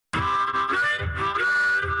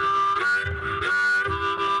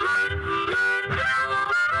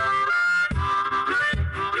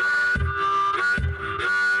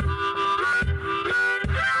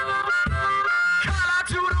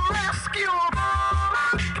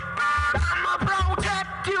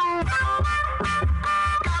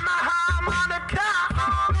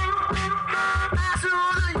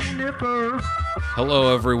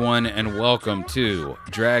Hello, everyone, and welcome to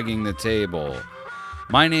Dragging the Table.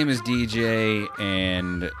 My name is DJ,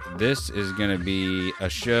 and this is going to be a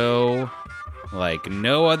show like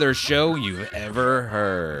no other show you've ever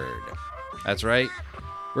heard. That's right.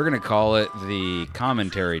 We're going to call it the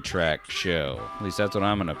Commentary Track Show. At least that's what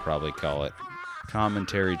I'm going to probably call it.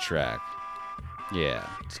 Commentary Track. Yeah,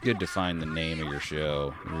 it's good to find the name of your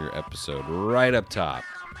show, or your episode, right up top.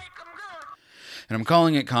 And I'm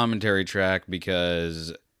calling it Commentary Track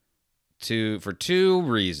because for two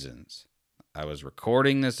reasons. I was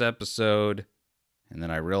recording this episode, and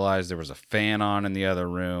then I realized there was a fan on in the other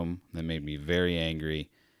room that made me very angry.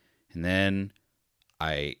 And then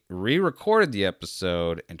I re-recorded the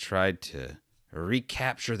episode and tried to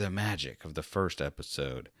recapture the magic of the first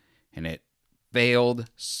episode, and it failed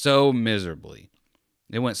so miserably.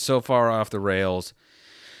 It went so far off the rails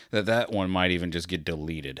that one might even just get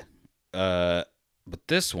deleted. But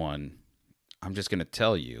this one, I'm just going to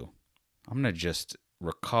tell you, I'm going to just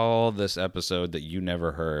recall this episode that you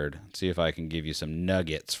never heard, see if I can give you some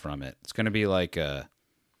nuggets from it. It's going to be like the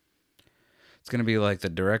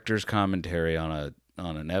director's commentary on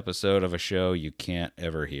an episode of a show you can't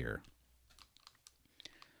ever hear.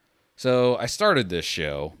 So I started this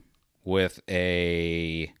show with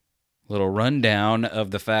a little rundown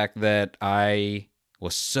of the fact that I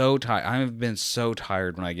was so tired. I've been so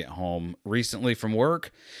tired when I get home recently from work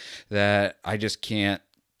that I just can't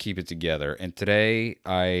keep it together. And today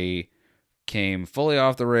I came fully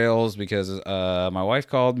off the rails because my wife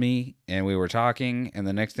called me and we were talking, and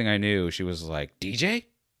the next thing I knew, she was like, "DJ,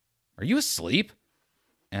 are you asleep?"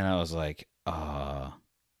 And I was like,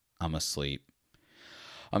 I'm asleep.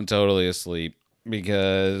 I'm totally asleep.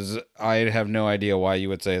 Because I have no idea why you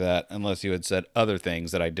would say that unless you had said other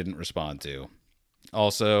things that I didn't respond to.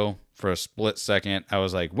 Also, for a split second, I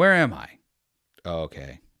was like, where am I? Oh,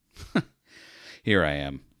 okay. Here I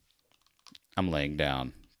am. I'm laying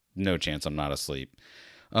down. No chance I'm not asleep.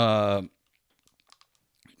 So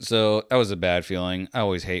that was a bad feeling. I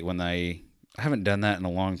always hate when I haven't done that in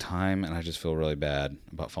a long time, and I just feel really bad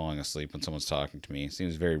about falling asleep when someone's talking to me. It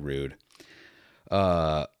seems very rude.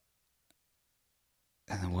 And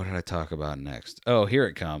then what did I talk about next? Oh, here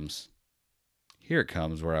it comes. Here it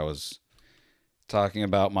comes where I was talking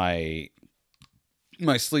about my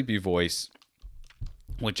sleepy voice,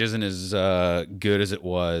 which isn't as good as it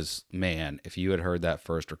was. Man, if you had heard that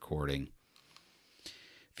first recording,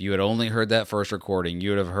 if you had only heard that first recording, you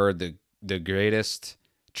would have heard the greatest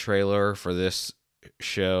trailer for this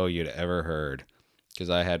show you'd ever heard. Because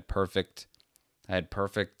I had perfect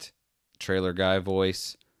trailer guy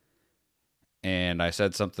voice. And I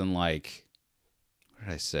said something like, what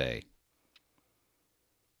did I say?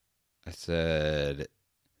 I said,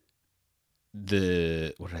 what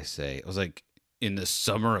did I say? I was like, in the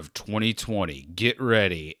summer of 2020, get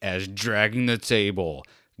ready as Dragging the Table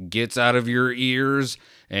gets out of your ears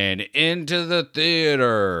and into the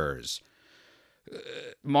theaters.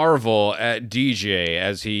 Marvel at DJ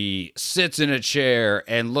as he sits in a chair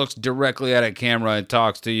and looks directly at a camera and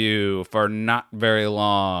talks to you for not very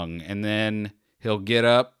long. And then he'll get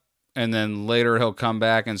up, and then later he'll come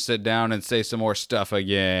back and sit down and say some more stuff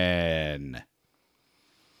again.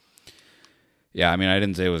 Yeah, I mean, I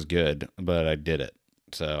didn't say it was good, but I did it.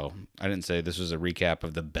 So I didn't say this was a recap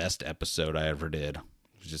of the best episode I ever did.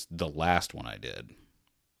 It was just the last one I did.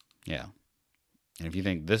 Yeah. And if you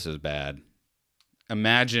think this is bad,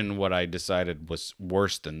 imagine what I decided was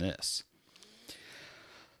worse than this.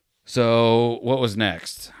 So, what was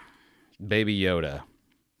next? Baby Yoda.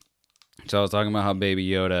 So, I was talking about how Baby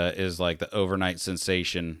Yoda is like the overnight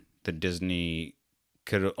sensation that Disney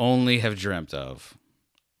could only have dreamt of.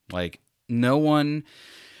 Like, no one...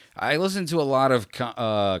 I listen to a lot of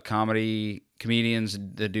comedians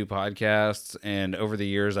that do podcasts, and over the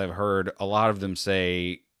years I've heard a lot of them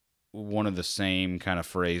say one of the same kind of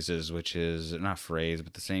phrases, which is not phrase,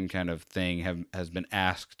 but the same kind of thing has been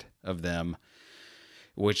asked of them,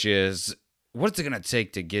 which is, what's it going to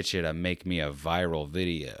take to get you to make me a viral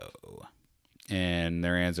video? And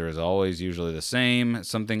their answer is always usually the same,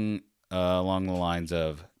 something along the lines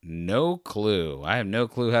of, no clue. I have no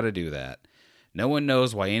clue how to do that. No one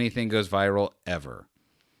knows why anything goes viral ever.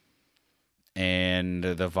 And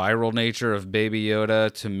the viral nature of Baby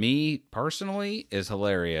Yoda, to me, personally, is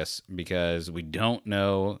hilarious because we don't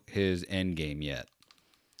know his endgame yet.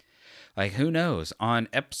 Like, who knows? On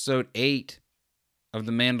episode 8 of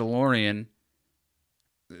The Mandalorian,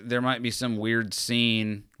 there might be some weird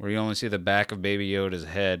scene where you only see the back of Baby Yoda's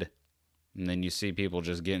head, and then you see people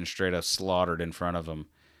just getting straight up slaughtered in front of him.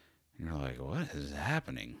 And you're like, what is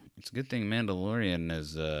happening? It's a good thing Mandalorian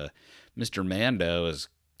is, Mr. Mando is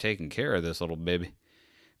taking care of this little baby.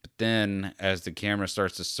 But then as the camera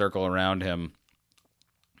starts to circle around him,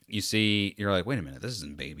 you're like, wait a minute, this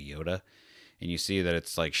isn't Baby Yoda. And you see that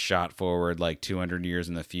it's like shot forward like 200 years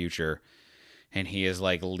in the future. And he is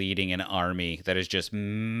like leading an army that is just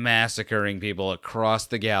massacring people across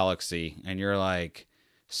the galaxy. And you're like,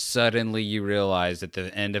 suddenly you realize at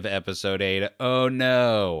the end of episode 8, oh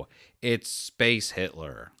no, it's Space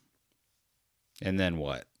Hitler. And then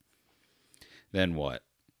what?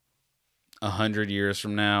 100 years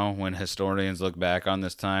from now, when historians look back on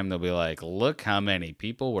this time, they'll be like, look how many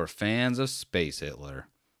people were fans of Space Hitler.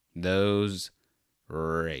 Those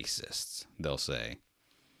racists, they'll say.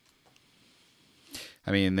 I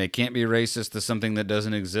mean, they can't be racist to something that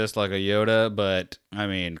doesn't exist like a Yoda, but, I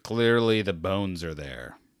mean, clearly the bones are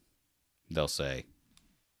there, they'll say.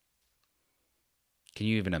 Can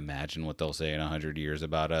you even imagine what they'll say in 100 years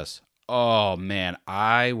about us? Oh, man,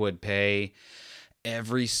 I would pay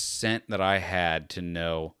every cent that I had to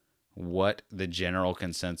know what the general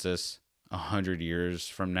consensus 100 years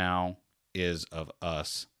from now is of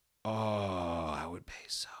us. Oh, I would pay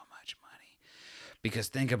so much money. Because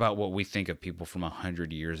think about what we think of people from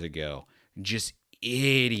 100 years ago. Just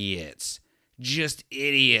idiots. Just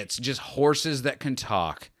horses that can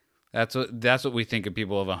talk. That's what we think of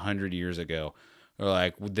people of 100 years ago. They're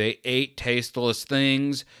like, they ate tasteless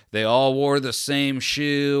things, they all wore the same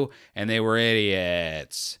shoe, and they were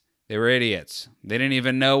idiots. They didn't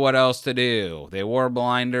even know what else to do. They wore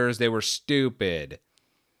blinders. They were stupid.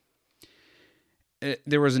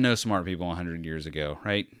 There was no smart people 100 years ago,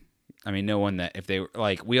 right? I mean, no one that, if they were,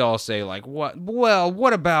 like, we all say, like, what? Well,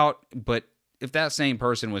 what about, but if that same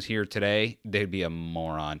person was here today, they'd be a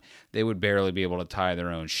moron. They would barely be able to tie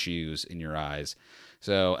their own shoes in your eyes.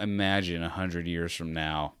 So imagine 100 years from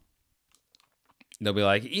now, they'll be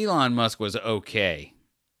like, Elon Musk was okay.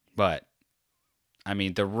 But, I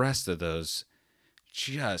mean, the rest of those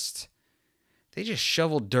they just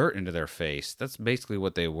shoveled dirt into their face. That's basically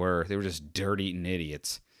what they were. They were just dirt-eating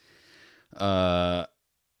idiots. I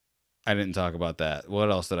didn't talk about that. What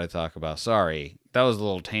else did I talk about? Sorry. That was a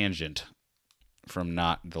little tangent from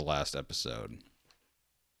not the last episode.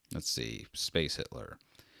 Let's see. Space Hitler.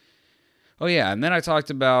 Oh, yeah, and then I talked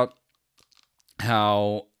about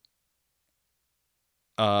how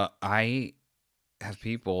I have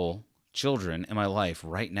children in my life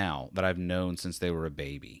right now that I've known since they were a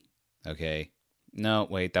baby, okay? No,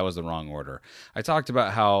 wait, that was the wrong order. I talked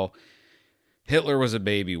about how Hitler was a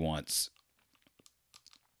baby once,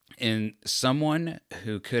 and someone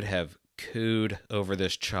who could have cooed over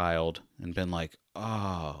this child and been like,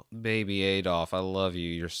 oh, baby Adolf, I love you,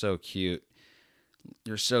 you're so cute.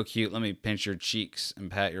 You're so cute. Let me pinch your cheeks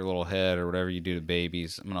and pat your little head or whatever you do to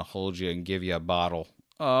babies. I'm going to hold you and give you a bottle.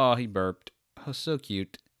 Oh, he burped. Oh, so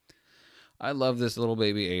cute. I love this little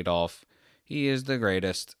baby Adolf. He is the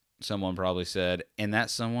greatest, someone probably said. And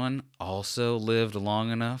that someone also lived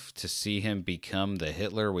long enough to see him become the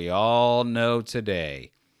Hitler we all know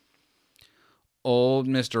today. Old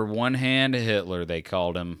Mr. One-Hand Hitler, they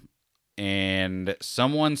called him. And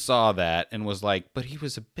someone saw that and was like, but he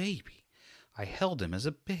was a baby. I held him as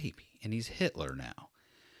a baby, and he's Hitler now.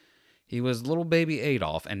 He was little baby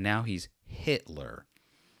Adolf, and now he's Hitler.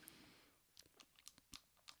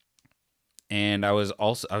 And I was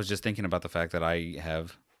just thinking about the fact that I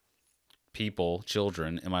have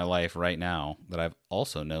children in my life right now that I've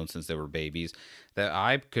also known since they were babies, that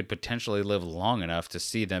I could potentially live long enough to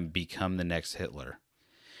see them become the next Hitler.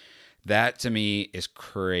 That to me is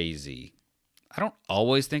crazy. I don't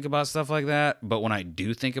always think about stuff like that, but when I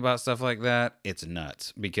do think about stuff like that, it's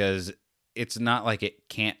nuts because it's not like it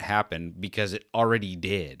can't happen because it already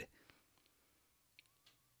did.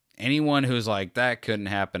 Anyone who's like, that couldn't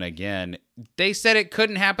happen again, they said it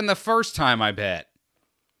couldn't happen the first time, I bet.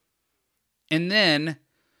 And then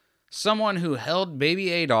someone who held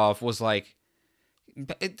baby Adolf was like,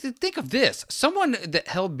 think of this. Someone that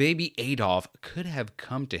held baby Adolf could have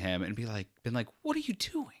come to him and been like, what are you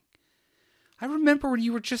doing? I remember when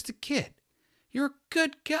you were just a kid. You're a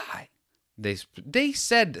good guy.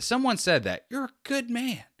 Someone said that. You're a good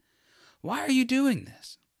man. Why are you doing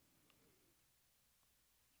this?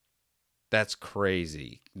 That's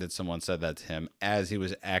crazy that someone said that to him as he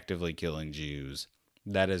was actively killing Jews.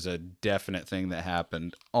 That is a definite thing that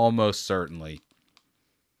happened, almost certainly.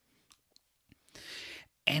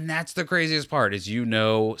 And that's the craziest part, is you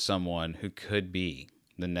know someone who could be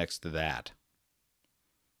the next to that.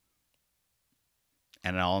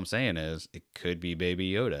 And all I'm saying is, it could be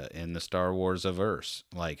Baby Yoda in the Star Wars averse.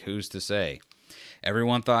 Like, who's to say?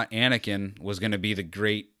 Everyone thought Anakin was going to be the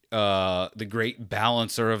great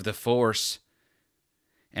balancer of the Force.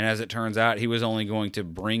 And as it turns out, he was only going to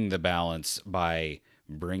bring the balance by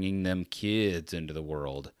bringing them kids into the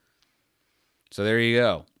world. So there you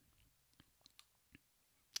go.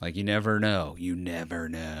 Like, you never know. You never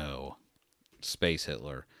know. Space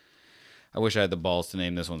Hitler. I wish I had the balls to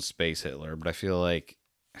name this one Space Hitler, but I feel like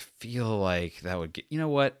that would get... You know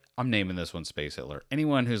what? I'm naming this one Space Hitler.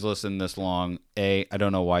 Anyone who's listened this long, A, I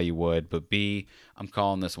don't know why you would, but B, I'm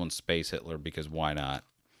calling this one Space Hitler because why not?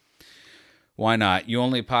 Why not? You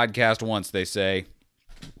only podcast once, they say.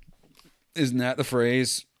 Isn't that the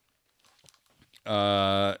phrase?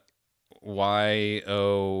 Y-O-P-O,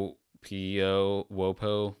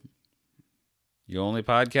 WOPO. You only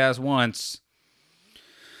podcast once.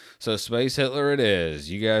 So Space Hitler it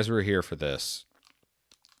is. You guys were here for this.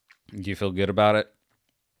 Do you feel good about it?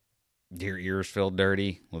 Do your ears feel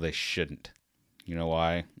dirty? Well, they shouldn't. You know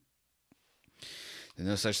why? There's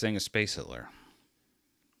no such thing as Space Hitler.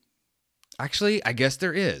 Actually, I guess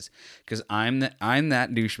there is, because I'm that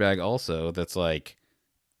douchebag also that's like,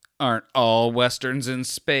 aren't all westerns in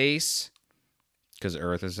space? Because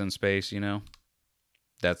Earth is in space, you know?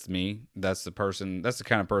 That's me. That's the person. That's the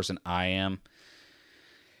kind of person I am.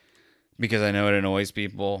 Because I know it annoys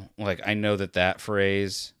people. Like, I know that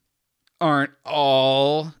phrase, aren't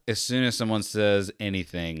all, as soon as someone says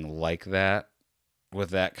anything like that, with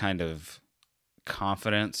that kind of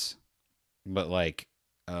confidence, but like,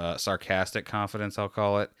 sarcastic confidence, I'll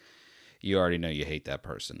call it, you already know you hate that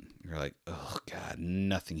person. You're like, oh God,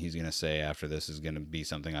 nothing he's going to say after this is going to be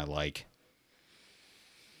something I like.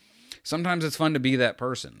 Sometimes it's fun to be that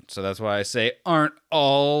person. So that's why I say, aren't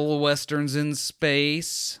all westerns in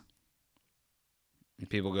space? And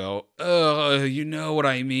people go, oh, you know what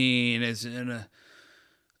I mean. It's in a...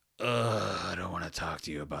 I don't want to talk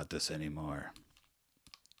to you about this anymore.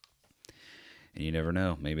 And you never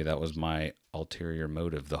know. Maybe that was my ulterior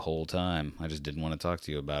motive the whole time. I just didn't want to talk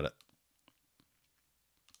to you about it.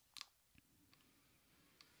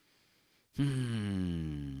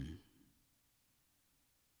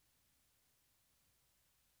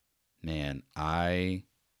 Man,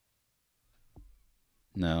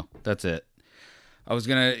 No, that's it.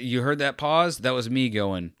 You heard that pause? That was me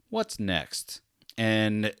going, what's next?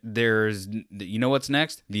 And you know what's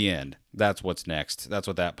next? The end. That's what's next. That's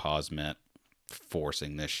what that pause meant.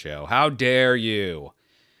 Forcing this show. How dare you?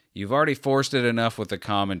 You've already forced it enough with the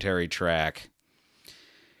commentary track.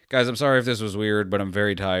 Guys, I'm sorry if this was weird, but I'm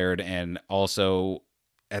very tired. And also,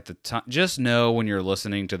 at the time, just know when you're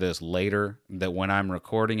listening to this later that when I'm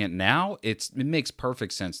recording it now, it makes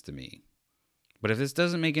perfect sense to me. But if this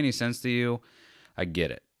doesn't make any sense to you, I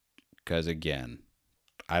get it. Because again,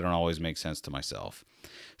 I don't always make sense to myself.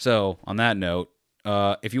 So, on that note,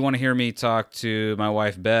 if you want to hear me talk to my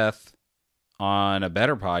wife, Beth, on a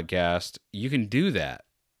better podcast, you can do that.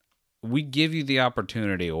 We give you the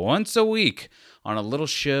opportunity once a week on a little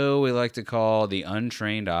show we like to call The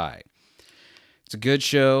Untrained Eye. It's a good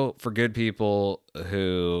show for good people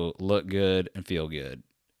who look good and feel good.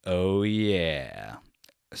 Oh, yeah.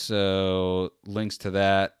 So, links to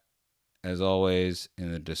that, as always,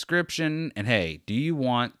 in the description. And hey, do you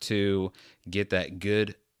want to get that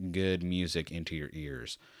good music into your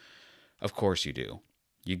ears? Of course you do.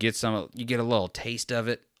 You get a little taste of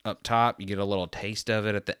it up top. You get a little taste of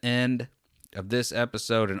it at the end of this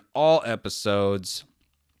episode and all episodes.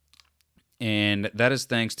 And that is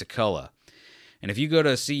thanks to Culla. And if you go to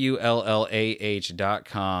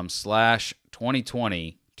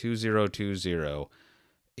cullah.com/2020,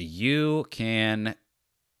 you can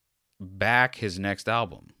back his next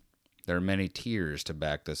album. There are many tiers to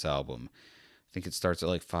back this album. I think it starts at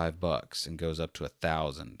like $5 and goes up to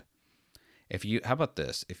 1,000. How about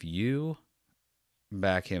this? If you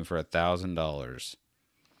back him for $1,000,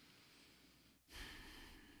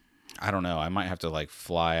 I don't know. I might have to like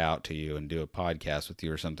fly out to you and do a podcast with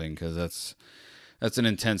you or something, because that's an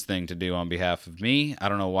intense thing to do on behalf of me. I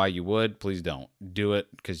don't know why you would. Please don't do it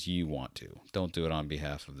because you want to. Don't do it on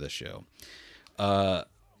behalf of this show. What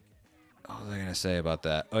was I gonna say about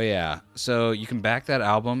that? Oh yeah. So you can back that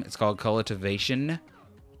album. It's called Cultivation.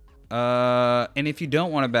 And if you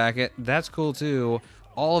don't want to back it, that's cool too.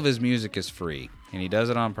 All of his music is free, and he does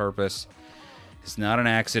it on purpose. It's not an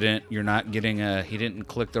accident. You're not getting he didn't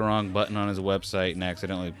click the wrong button on his website and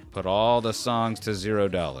accidentally put all the songs to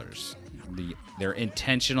 $0. They're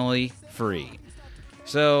intentionally free.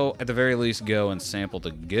 So, at the very least, go and sample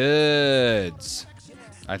the goods.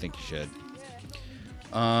 I think you should.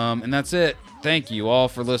 And that's it. Thank you all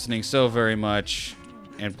for listening so very much.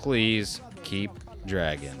 And please keep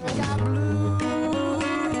dragging.